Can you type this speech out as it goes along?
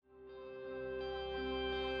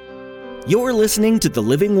You're listening to The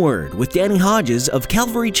Living Word with Danny Hodges of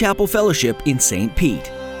Calvary Chapel Fellowship in St.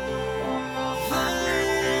 Pete.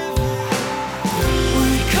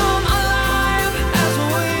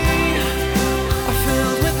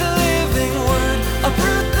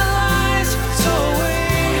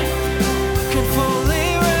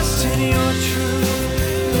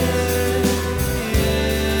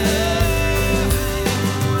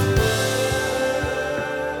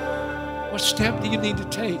 What step do you need to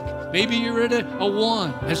take? Maybe you're at a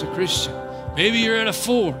 1 as a Christian. Maybe you're at a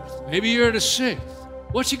 4. Maybe you're at a 6.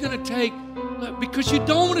 What's it going to take? Because you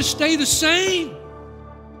don't want to stay the same.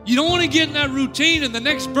 You don't want to get in that routine and the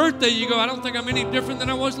next birthday you go, I don't think I'm any different than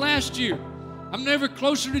I was last year. I'm never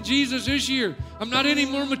closer to Jesus this year. I'm not any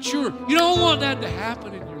more mature. You don't want that to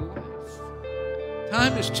happen in your life.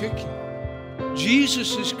 Time is ticking.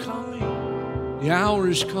 Jesus is coming. The hour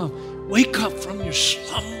has come. Wake up from your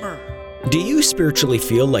slumber. Do you spiritually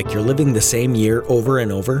feel like you're living the same year over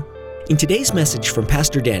and over? In today's message from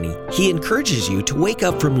Pastor Danny, he encourages you to wake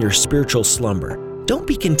up from your spiritual slumber. Don't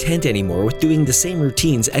be content anymore with doing the same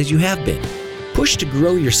routines as you have been. Push to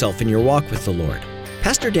grow yourself in your walk with the Lord.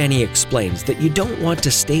 Pastor Danny explains that you don't want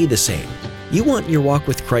to stay the same. You want your walk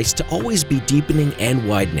with Christ to always be deepening and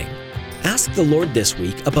widening. Ask the Lord this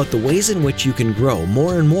week about the ways in which you can grow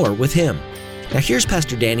more and more with Him. Now here's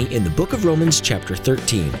Pastor Danny in the book of Romans chapter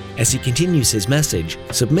 13 as he continues his message,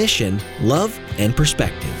 Submission, Love, and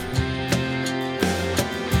Perspective.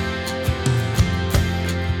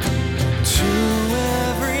 To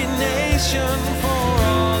every nation for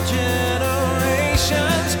all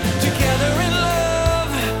generations, together in love,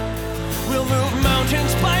 we'll move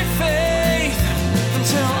mountains by faith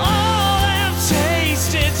until all have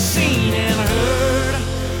tasted, seen, and heard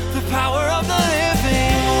the power of the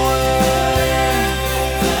living word.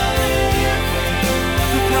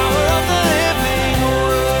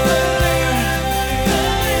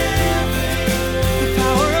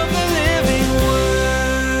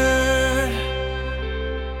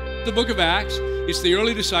 The book of Acts, it's the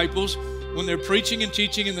early disciples. When they're preaching and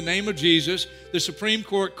teaching in the name of Jesus, the Supreme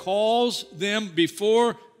Court calls them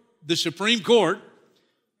before the Supreme Court,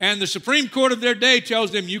 and the Supreme Court of their day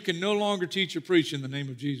tells them, you can no longer teach or preach in the name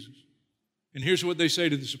of Jesus. And here's what they say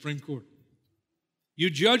to the Supreme Court. You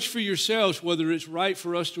judge for yourselves whether it's right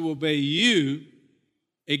for us to obey you,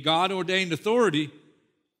 a God-ordained authority,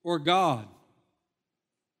 or God.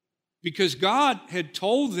 Because God had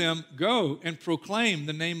told them, go and proclaim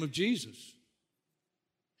the name of Jesus.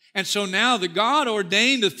 And so now the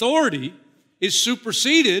God-ordained authority is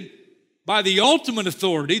superseded by the ultimate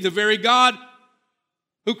authority, the very God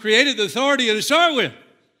who created the authority to start with.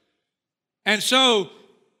 And so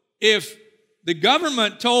if the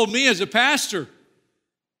government told me as a pastor,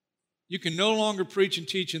 you can no longer preach and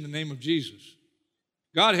teach in the name of Jesus,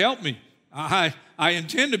 God help me. I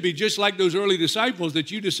intend to be just like those early disciples,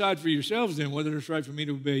 that you decide for yourselves then whether it's right for me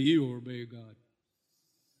to obey you or obey God.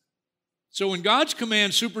 So when God's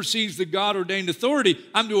command supersedes the God-ordained authority,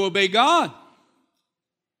 I'm to obey God.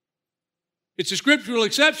 It's a scriptural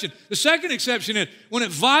exception. The second exception is when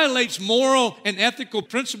it violates moral and ethical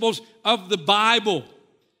principles of the Bible.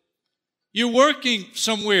 You're working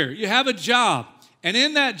somewhere, you have a job, and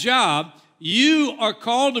in that job, you are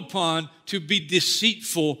called upon to be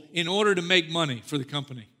deceitful in order to make money for the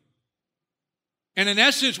company. And in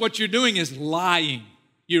essence, what you're doing is lying.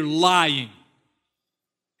 You're lying.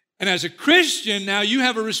 And as a Christian, now you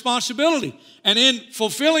have a responsibility. And in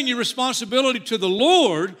fulfilling your responsibility to the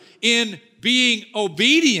Lord, in being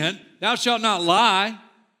obedient, thou shalt not lie.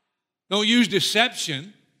 Don't use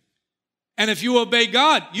deception. And if you obey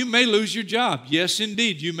God, you may lose your job. Yes,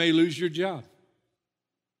 indeed, you may lose your job.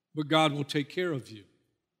 But God will take care of you.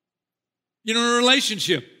 You're in a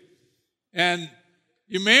relationship, and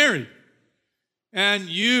you're married, and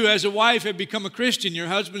you as a wife have become a Christian. Your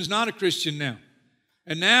husband's not a Christian now.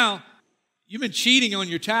 And now you've been cheating on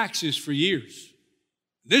your taxes for years.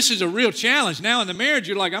 This is a real challenge. Now in the marriage,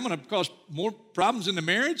 you're like, I'm going to cause more problems in the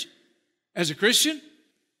marriage as a Christian?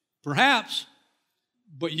 Perhaps.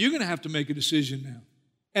 But you're going to have to make a decision now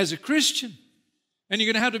as a Christian. And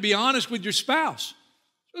you're going to have to be honest with your spouse.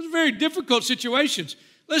 Those are very difficult situations.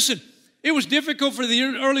 Listen, it was difficult for the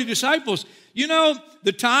early disciples. You know,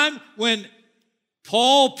 the time when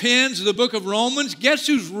Paul pens the book of Romans, guess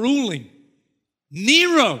who's ruling?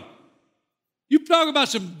 Nero. You talk about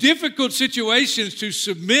some difficult situations to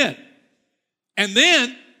submit and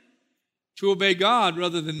then to obey God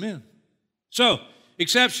rather than men. So,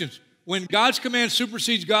 exceptions. When God's command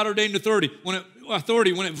supersedes God-ordained authority, when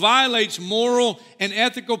it violates moral and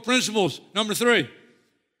ethical principles. Number 3,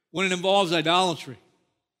 when it involves idolatry.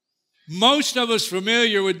 Most of us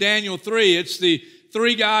familiar with Daniel 3. It's the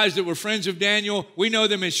three guys that were friends of Daniel. We know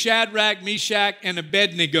them as Shadrach, Meshach, and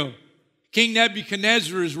Abednego. King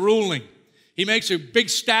Nebuchadnezzar is ruling. He makes a big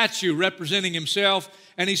statue representing himself,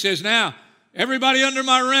 and he says, now, everybody under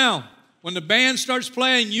my realm, when the band starts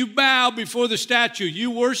playing, you bow before the statue.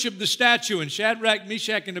 You worship the statue. And Shadrach,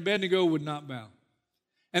 Meshach, and Abednego would not bow.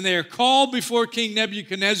 And they are called before King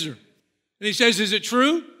Nebuchadnezzar. And he says, is it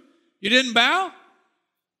true? You didn't bow?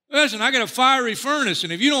 Listen, I got a fiery furnace,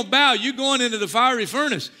 and if you don't bow, you're going into the fiery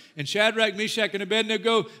furnace. And Shadrach, Meshach, and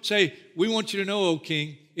Abednego say, we want you to know, O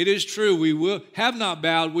king, it is true. We have not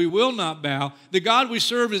bowed. We will not bow. The God we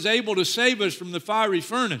serve is able to save us from the fiery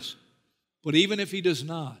furnace. But even if he does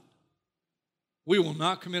not, we will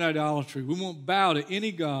not commit idolatry. We won't bow to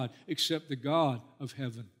any God except the God of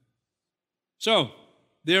heaven. So,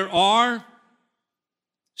 there are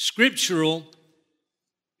scriptural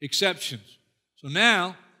exceptions. So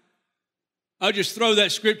now, I'll just throw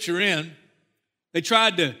that scripture in. They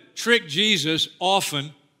tried to trick Jesus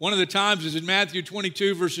often. One of the times is in Matthew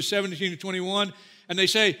 22, verses 17 to 21. And they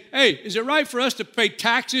say, hey, is it right for us to pay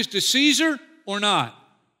taxes to Caesar or not?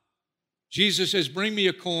 Jesus says, bring me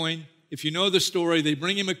a coin. If you know the story, they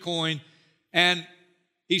bring him a coin. And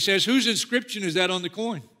he says, whose inscription is that on the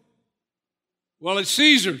coin? Well, it's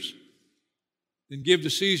Caesar's. Then give to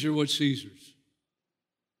Caesar what's Caesar's.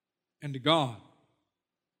 And to God,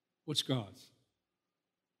 what's God's.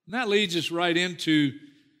 And that leads us right into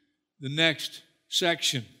the next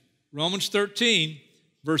section. Romans 13,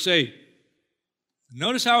 verse 8.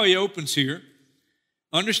 Notice how he opens here.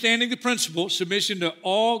 Understanding the principle, submission to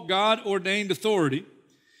all God-ordained authority.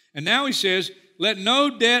 And now he says, let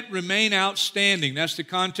no debt remain outstanding. That's the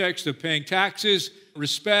context of paying taxes,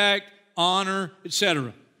 respect, honor,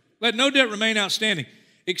 etc. Let no debt remain outstanding,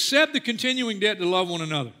 except the continuing debt to love one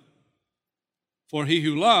another. For he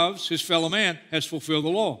who loves his fellow man has fulfilled the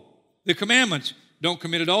law. The commandments, don't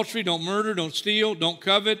commit adultery, don't murder, don't steal, don't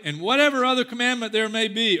covet, and whatever other commandment there may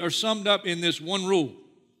be are summed up in this one rule.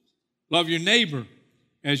 Love your neighbor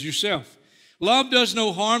as yourself. Love does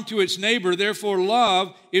no harm to its neighbor, therefore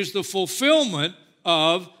love is the fulfillment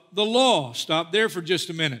of the law. Stop there for just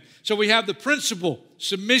a minute. So we have the principle,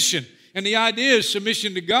 submission, and the idea is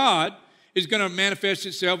submission to God is going to manifest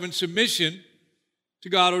itself in submission to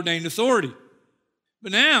God-ordained authority.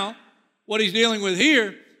 But now, what he's dealing with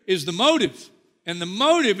here is the motive. And the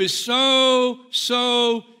motive is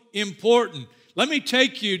so important. Let me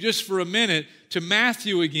take you just for a minute to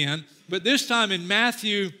Matthew again, but this time in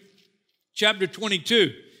Matthew chapter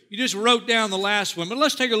 22. You just wrote down the last one, but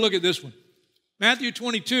let's take a look at this one. Matthew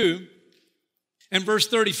 22 and verse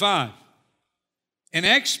 35. An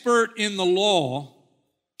expert in the law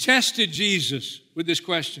tested Jesus with this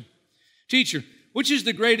question. Teacher, which is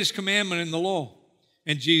the greatest commandment in the law?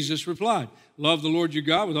 And Jesus replied, love the Lord your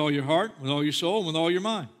God with all your heart, with all your soul, and with all your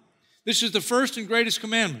mind. This is the first and greatest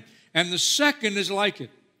commandment. And the second is like it.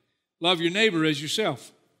 Love your neighbor as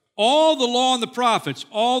yourself. All the law and the prophets,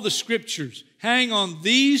 all the scriptures hang on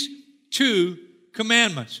these two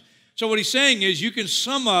commandments. So what he's saying is you can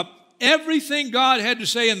sum up everything God had to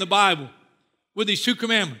say in the Bible with these two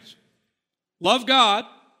commandments. Love God,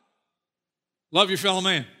 love your fellow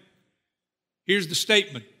man. Here's the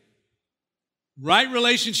statement. Right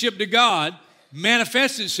relationship to God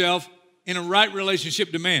manifests itself in a right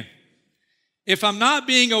relationship to man. If I'm not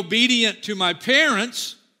being obedient to my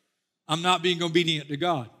parents, I'm not being obedient to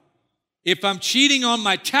God. If I'm cheating on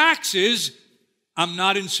my taxes, I'm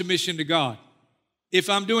not in submission to God. If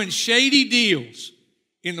I'm doing shady deals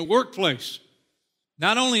in the workplace,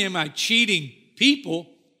 not only am I cheating people,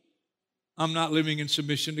 I'm not living in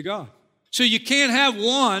submission to God. So you can't have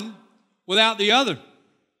one without the other.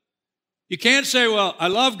 You can't say, well, I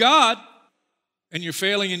love God, and you're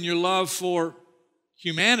failing in your love for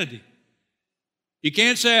humanity. You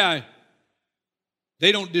can't say,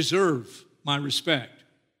 they don't deserve my respect.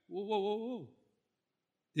 Whoa.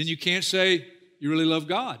 Then you can't say you really love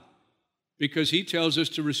God, because He tells us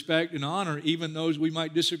to respect and honor even those we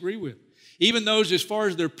might disagree with. Even those, as far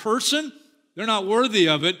as their person, they're not worthy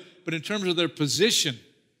of it, but in terms of their position,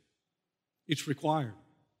 it's required.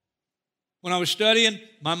 When I was studying,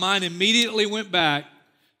 my mind immediately went back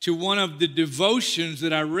to one of the devotions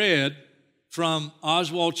that I read from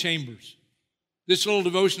Oswald Chambers. This little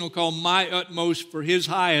devotional called My Utmost for His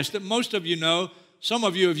Highest that most of you know, some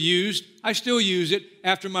of you have used. I still use it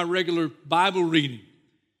after my regular Bible reading.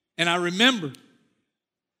 And I remember,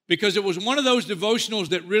 because it was one of those devotionals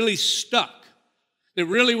that really stuck. That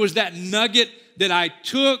really was that nugget that I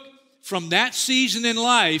took from that season in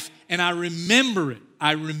life, and I remember it.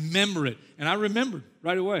 And I remembered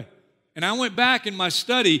right away. And I went back in my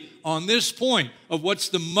study on this point of what's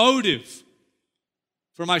the motive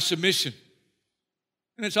for my submission.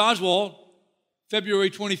 And it's Oswald, February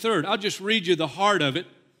 23rd. I'll just read you the heart of it.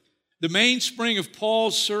 The mainspring of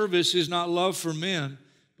Paul's service is not love for men,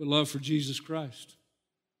 but love for Jesus Christ.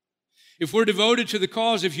 If we're devoted to the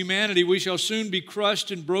cause of humanity, we shall soon be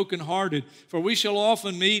crushed and brokenhearted, for we shall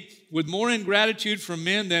often meet with more ingratitude from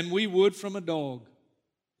men than we would from a dog.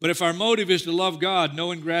 But if our motive is to love God,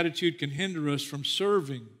 no ingratitude can hinder us from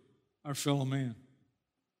serving our fellow man.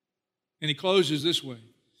 And he closes this way.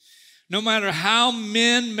 No matter how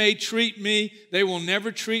men may treat me, they will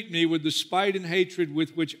never treat me with the spite and hatred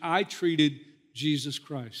with which I treated Jesus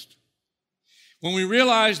Christ. When we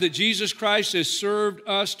realize that Jesus Christ has served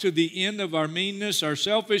us to the end of our meanness, our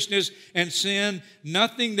selfishness, and sin,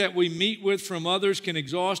 nothing that we meet with from others can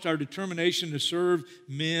exhaust our determination to serve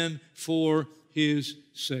men for His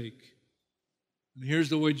sake. And here's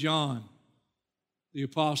the way John, the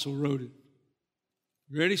apostle, wrote it.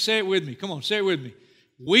 You ready? Say it with me. Come on, say it with me.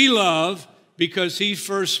 We love because He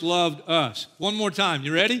first loved us. One more time.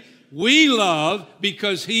 You ready? We love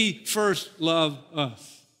because He first loved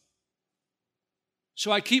us.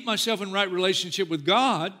 So I keep myself in right relationship with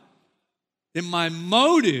God, then my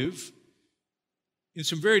motive in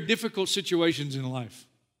some very difficult situations in life,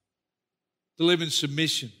 to live in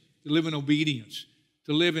submission, to live in obedience,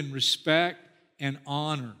 to live in respect and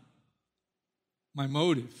honor. My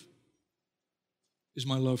motive is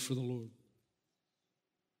my love for the Lord.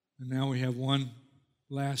 And now we have one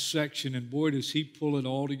last section, and boy, does he pull it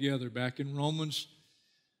all together. Back in Romans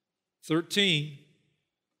 13,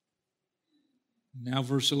 now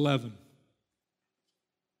verse 11.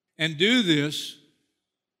 And do this,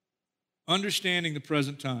 understanding the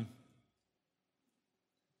present time.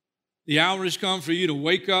 The hour has come for you to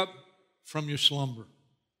wake up from your slumber.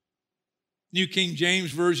 New King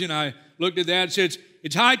James Version, I looked at that and said,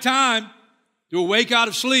 it's high time to awake out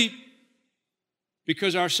of sleep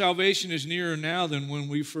because our salvation is nearer now than when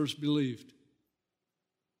we first believed.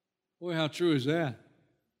 Boy, how true is that?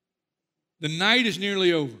 The night is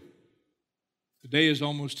nearly over. The day is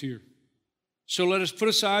almost here. So let us put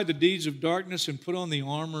aside the deeds of darkness and put on the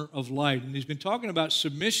armor of light. And he's been talking about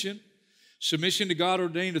submission to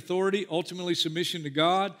God-ordained authority, ultimately submission to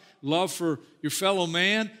God, love for your fellow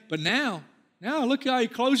man. But now look how he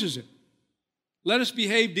closes it. Let us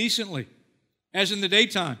behave decently, as in the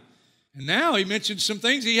daytime. And now he mentions some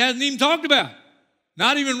things he hasn't even talked about.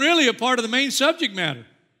 Not even really a part of the main subject matter.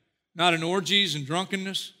 Not in orgies and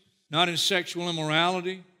drunkenness, not in sexual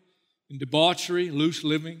immorality, in debauchery, loose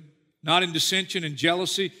living, not in dissension and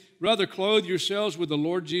jealousy. Rather, clothe yourselves with the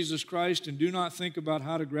Lord Jesus Christ and do not think about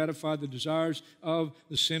how to gratify the desires of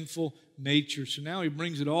the sinful nature. So now he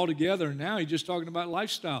brings it all together, and now he's just talking about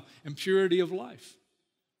lifestyle and purity of life.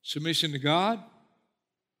 Submission to God,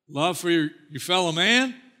 love for your fellow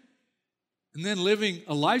man, and then living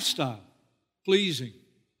a lifestyle pleasing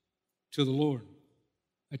to the Lord.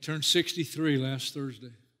 I turned 63 last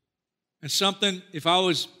Thursday. And something, if I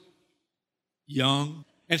was young,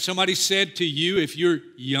 and somebody said to you, if you're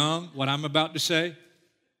young, what I'm about to say,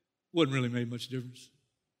 wouldn't really make much difference.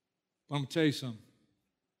 But I'm going to tell you something.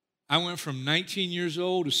 I went from 19 years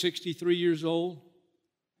old to 63 years old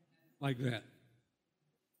like that.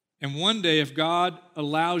 And one day, if God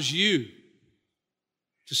allows you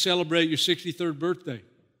to celebrate your 63rd birthday,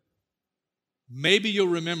 maybe you'll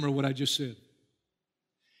remember what I just said.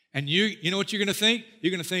 And you know what you're going to think?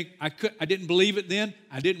 You're going to think, I didn't believe it then.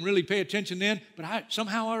 I didn't really pay attention then. But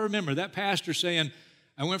somehow I remember that pastor saying,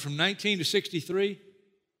 I went from 19 to 63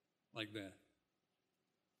 like that.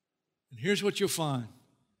 And here's what you'll find.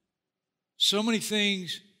 So many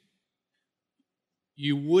things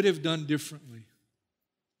you would have done differently,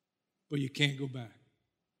 but you can't go back.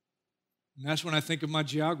 And that's when I think of my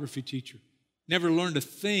geography teacher. Never learned a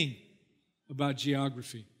thing about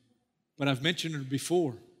geography, but I've mentioned her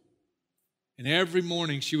before. And every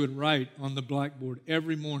morning she would write on the blackboard,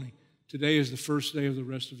 every morning, today is the first day of the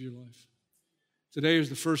rest of your life. Today is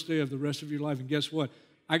the first day of the rest of your life. And guess what?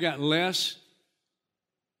 I got less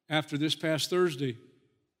after this past Thursday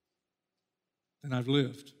than I've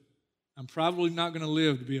lived. I'm probably not going to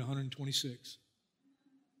live to be 126.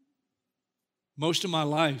 Most of my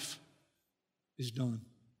life is done.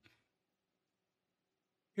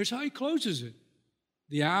 Here's how he closes it.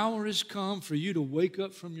 The hour has come for you to wake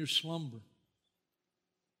up from your slumber.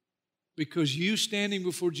 Because you standing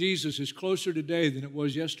before Jesus is closer today than it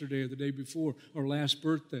was yesterday or the day before or last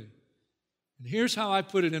birthday. And here's how I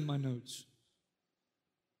put it in my notes.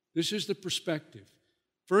 This is the perspective.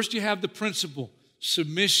 First, you have the principle,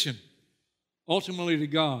 submission, ultimately to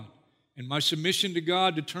God. And my submission to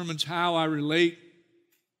God determines how I relate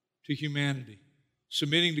to humanity.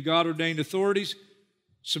 Submitting to God-ordained authorities,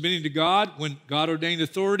 submitting to God when God-ordained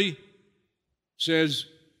authority says,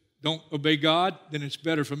 don't obey God, then it's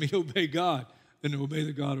better for me to obey God than to obey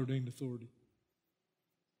the God-ordained authority.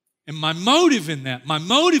 And my motive in that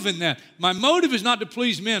is not to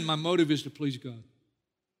please men, my motive is to please God.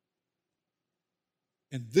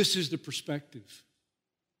 And this is the perspective.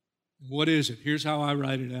 What is it? Here's how I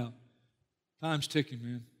write it out. Time's ticking,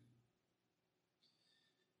 man.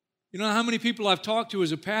 You know how many people I've talked to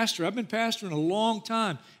as a pastor? I've been pastoring a long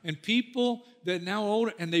time, and people that now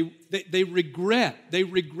older, and they regret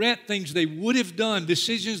things they would have done,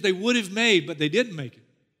 decisions they would have made, but they didn't make it.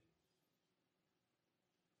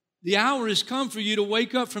 The hour has come for you to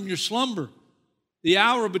wake up from your slumber. The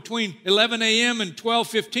hour between 11 a.m. and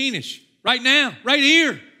 12:15-ish. Right now, right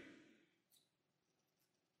here.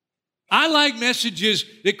 I like messages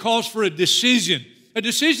that calls for a decision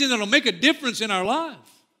that'll make a difference in our life.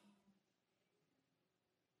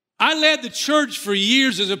 I led the church for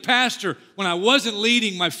years as a pastor when I wasn't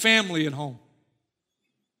leading my family at home.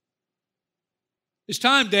 It's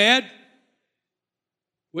time, Dad.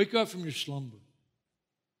 Wake up from your slumber.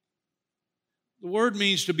 The word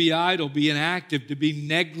means to be idle, be inactive, to be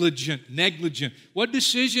negligent. What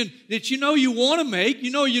decision that you know you want to make,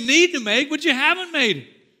 you know you need to make, but you haven't made it?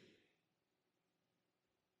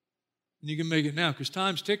 And you can make it now because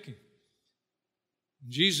time's ticking.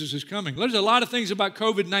 Jesus is coming. There's a lot of things about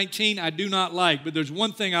COVID-19 I do not like, but there's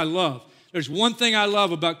one thing I love. There's one thing I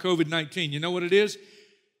love about COVID-19. You know what it is?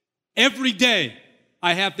 Every day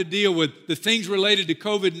I have to deal with the things related to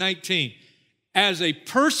COVID-19. As a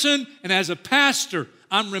person and as a pastor,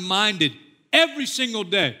 I'm reminded every single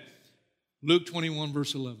day. Luke 21,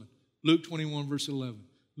 verse 11. Luke 21, verse 11.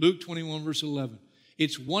 Luke 21, verse 11.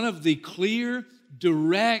 It's one of the clear,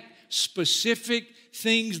 direct, specific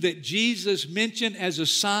things that Jesus mentioned as a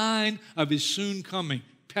sign of His soon coming,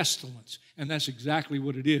 pestilence. And that's exactly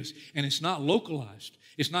what it is. And it's not localized.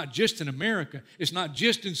 It's not just in America. It's not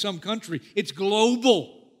just in some country. It's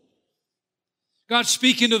global. God's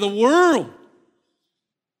speaking to the world.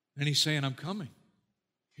 And He's saying, I'm coming.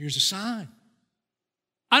 Here's a sign.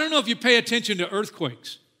 I don't know if you pay attention to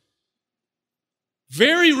earthquakes.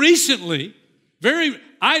 Very recently, when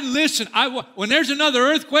there's another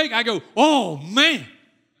earthquake, I go, oh man.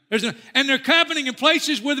 And they're happening in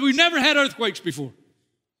places where we've never had earthquakes before.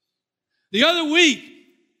 The other week,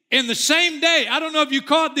 in the same day, I don't know if you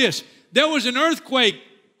caught this, there was an earthquake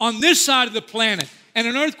on this side of the planet and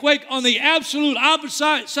an earthquake on the absolute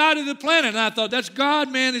opposite side of the planet. And I thought, that's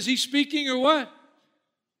God, man. Is He speaking or what?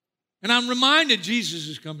 And I'm reminded Jesus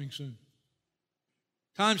is coming soon.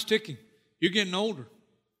 Time's ticking. You're getting older.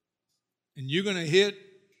 And you're going to hit,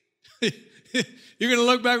 you're going to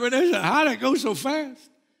look back right there and say, how did it go so fast?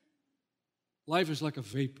 Life is like a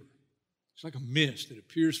vapor. It's like a mist that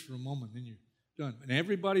appears for a moment, then you're done. And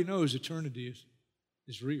everybody knows eternity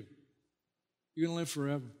is real. You're going to live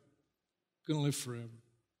forever. You're going to live forever.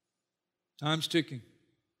 Time's ticking.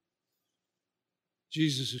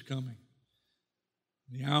 Jesus is coming.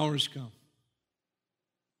 The hour has come.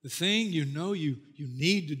 The thing you know you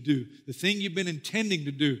need to do, the thing you've been intending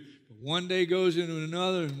to do, but one day goes into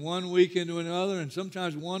another, and 1 week into another, and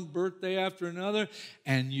sometimes one birthday after another,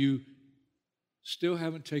 and you still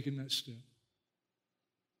haven't taken that step.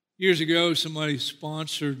 Years ago, somebody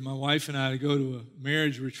sponsored my wife and I to go to a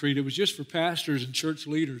marriage retreat. It was just for pastors and church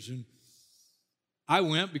leaders, and I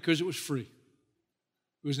went because it was free.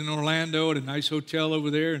 It was in Orlando at a nice hotel over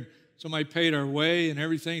there, and somebody paid our way and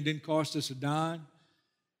everything. It didn't cost us a dime.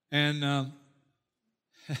 And I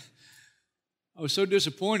was so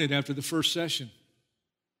disappointed after the first session,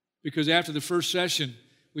 because after the first session,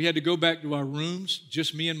 we had to go back to our rooms,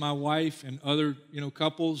 just me and my wife and other,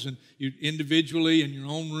 couples, and you individually in your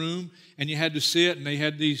own room, and you had to sit, and they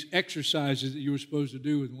had these exercises that you were supposed to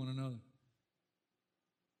do with one another.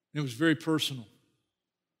 And it was very personal.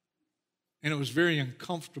 And it was very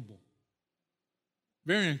uncomfortable.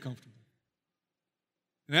 Very uncomfortable.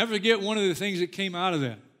 And I never forget one of the things that came out of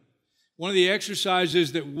that. One of the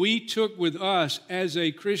exercises that we took with us as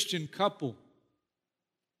a Christian couple,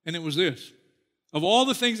 and it was this. Of all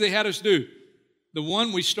the things they had us do, the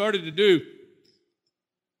one we started to do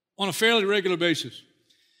on a fairly regular basis,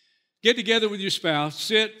 get together with your spouse,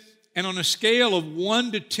 sit, and on a scale of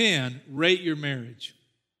 1 to 10, rate your marriage.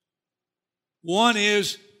 1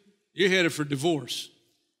 is you're headed for divorce.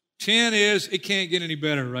 10 is it can't get any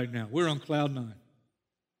better right now. We're on cloud 9.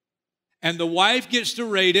 And the wife gets to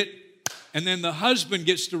rate it, and then the husband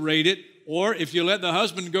gets to rate it, or if you let the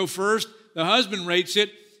husband go first, the husband rates it,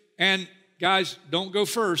 and guys, don't go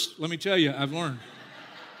first. Let me tell you, I've learned.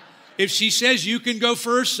 If she says you can go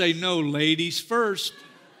first, say, no, ladies first.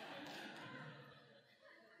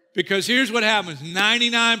 Because here's what happens.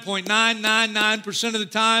 99.999% of the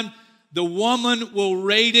time, the woman will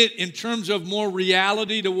rate it in terms of more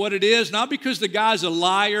reality to what it is. Not because the guy's a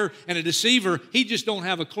liar and a deceiver. He just don't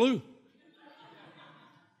have a clue.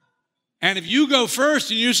 And if you go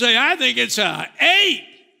first and you say, I think it's a 8.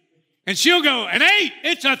 And she'll go, an 8,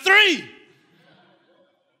 it's a 3.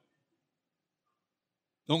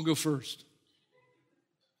 Don't go first.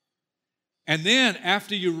 And then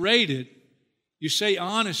after you rate it, you say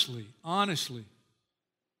honestly,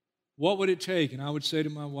 what would it take? And I would say to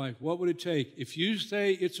my wife, what would it take? If you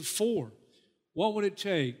say it's a 4, what would it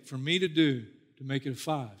take for me to do to make it a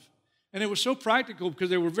 5? And it was so practical because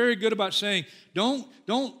they were very good about saying, don't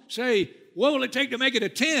say, what will it take to make it a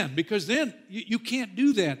 10? Because then you can't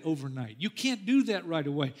do that overnight. You can't do that right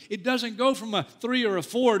away. It doesn't go from a 3 or a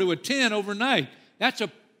 4 to a 10 overnight. That's a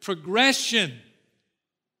progression.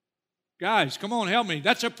 Guys, come on, help me.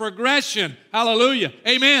 That's a progression. Hallelujah.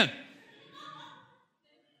 Amen.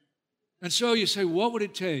 And so you say, what would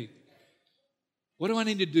it take? What do I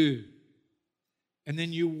need to do? And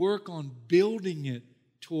then you work on building it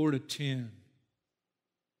toward a 10.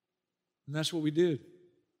 And that's what we did.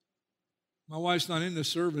 My wife's not in the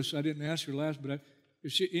service. I didn't ask her last, but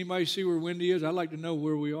anybody see where Wendy is? I'd like to know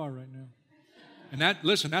where we are right now. And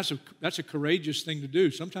that's a courageous thing to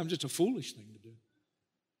do. Sometimes it's a foolish thing to do.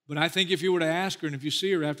 But I think if you were to ask her, and if you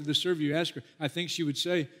see her after the service, you ask her, I think she would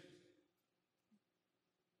say,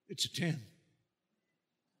 it's a 10.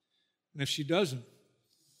 And if she doesn't,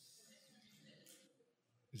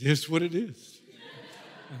 it is what it is.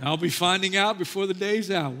 And I'll be finding out before the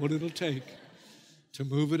day's out what it'll take to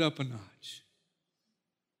move it up a notch.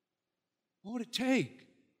 What would it take?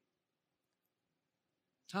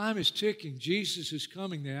 Time is ticking. Jesus is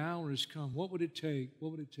coming. The hour has come. What would it take?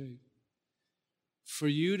 What would it take for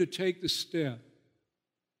you to take the step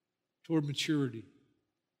toward maturity,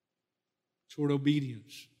 toward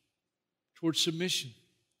obedience, toward submission?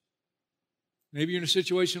 Maybe you're in a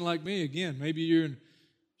situation like me again. Maybe you're in a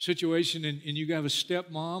situation and you have a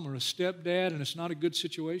stepmom or a stepdad and it's not a good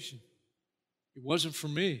situation. It wasn't for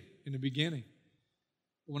me in the beginning.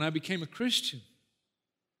 But when I became a Christian,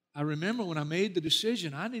 I remember when I made the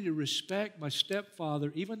decision, I need to respect my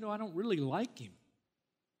stepfather even though I don't really like him.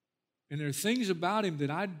 And there are things about him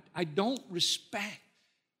that I don't respect,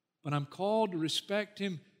 but I'm called to respect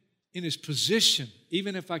him in his position,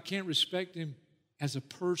 even if I can't respect him as a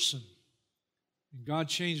person. And God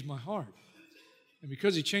changed my heart. And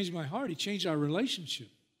because He changed my heart, He changed our relationship.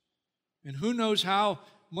 And who knows how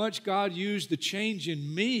much God used the change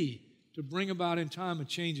in me to bring about in time a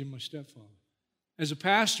change in my stepfather. As a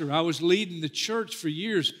pastor, I was leading the church for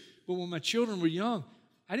years, but when my children were young,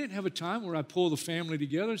 I didn't have a time where I pull the family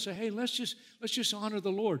together and say, hey, let's just honor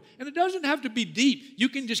the Lord. And it doesn't have to be deep. You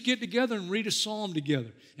can just get together and read a psalm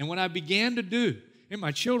together. And when I began to do, and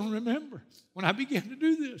my children remember, when I began to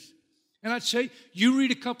do this, and I'd say, you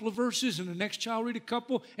read a couple of verses and the next child read a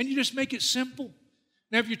couple, and you just make it simple.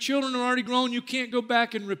 Now, if your children are already grown, you can't go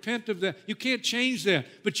back and repent of that. You can't change that.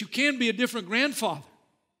 But you can be a different grandfather.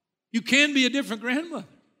 You can be a different grandmother.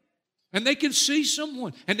 And they can see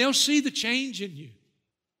someone, and they'll see the change in you.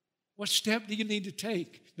 What step do you need to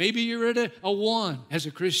take? Maybe you're at a 1 as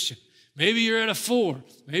a Christian. Maybe you're at a 4.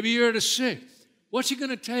 Maybe you're at a 6. What's it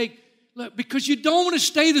going to take? Look, because you don't want to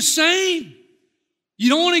stay the same. You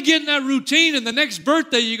don't want to get in that routine, and the next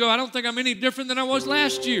birthday you go, I don't think I'm any different than I was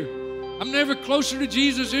last year. I'm never closer to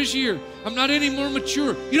Jesus this year. I'm not any more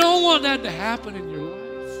mature. You don't want that to happen in your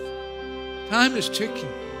life. Time is ticking.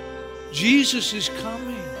 Jesus is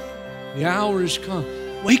coming. The hour has come.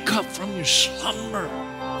 Wake up from your slumber.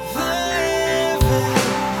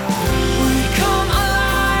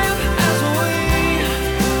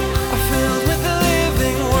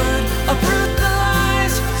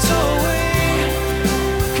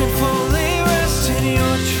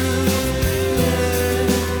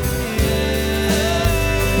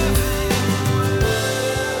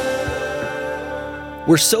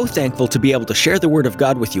 We're so thankful to be able to share the Word of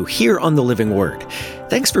God with you here on The Living Word.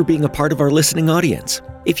 Thanks for being a part of our listening audience.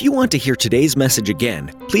 If you want to hear today's message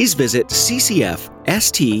again, please visit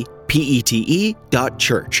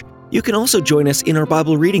ccfstpete.church. You can also join us in our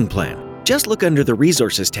Bible reading plan. Just look under the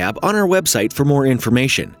Resources tab on our website for more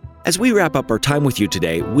information. As we wrap up our time with you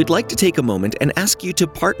today, we'd like to take a moment and ask you to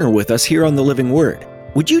partner with us here on The Living Word.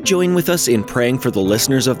 Would you join with us in praying for the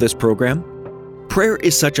listeners of this program? Prayer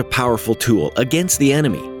is such a powerful tool against the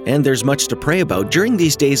enemy. And there's much to pray about during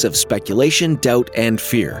these days of speculation, doubt, and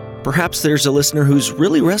fear. Perhaps there's a listener who's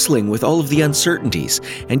really wrestling with all of the uncertainties,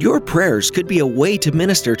 and your prayers could be a way to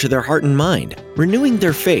minister to their heart and mind, renewing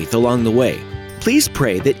their faith along the way. Please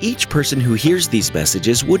pray that each person who hears these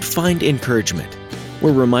messages would find encouragement.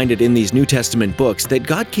 We're reminded in these New Testament books that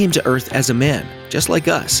God came to earth as a man, just like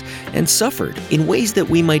us, and suffered in ways that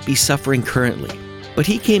we might be suffering currently. But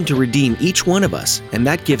He came to redeem each one of us, and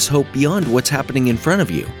that gives hope beyond what's happening in front of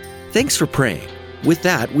you. Thanks for praying. With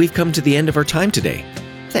that, we've come to the end of our time today.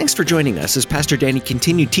 Thanks for joining us as Pastor Danny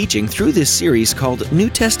continued teaching through this series called New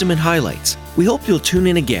Testament Highlights. We hope you'll tune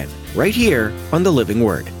in again, right here on The Living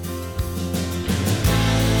Word.